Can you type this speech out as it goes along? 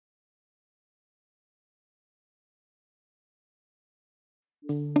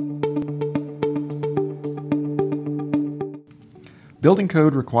Building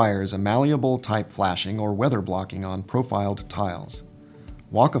code requires a malleable type flashing or weather blocking on profiled tiles.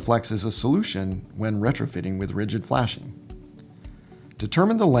 Wakaflex is a solution when retrofitting with rigid flashing.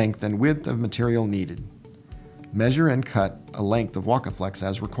 Determine the length and width of material needed. Measure and cut a length of Wakaflex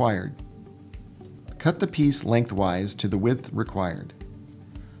as required. Cut the piece lengthwise to the width required.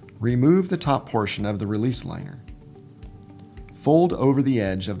 Remove the top portion of the release liner. Fold over the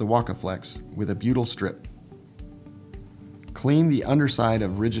edge of the Wakaflex with a butyl strip. Clean the underside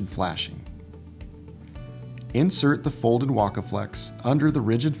of rigid flashing. Insert the folded Wakaflex under the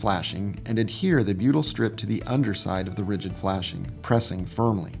rigid flashing and adhere the butyl strip to the underside of the rigid flashing, pressing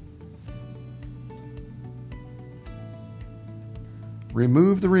firmly.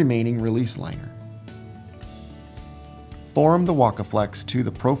 Remove the remaining release liner. Form the Wakaflex to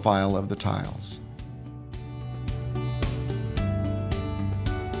the profile of the tiles.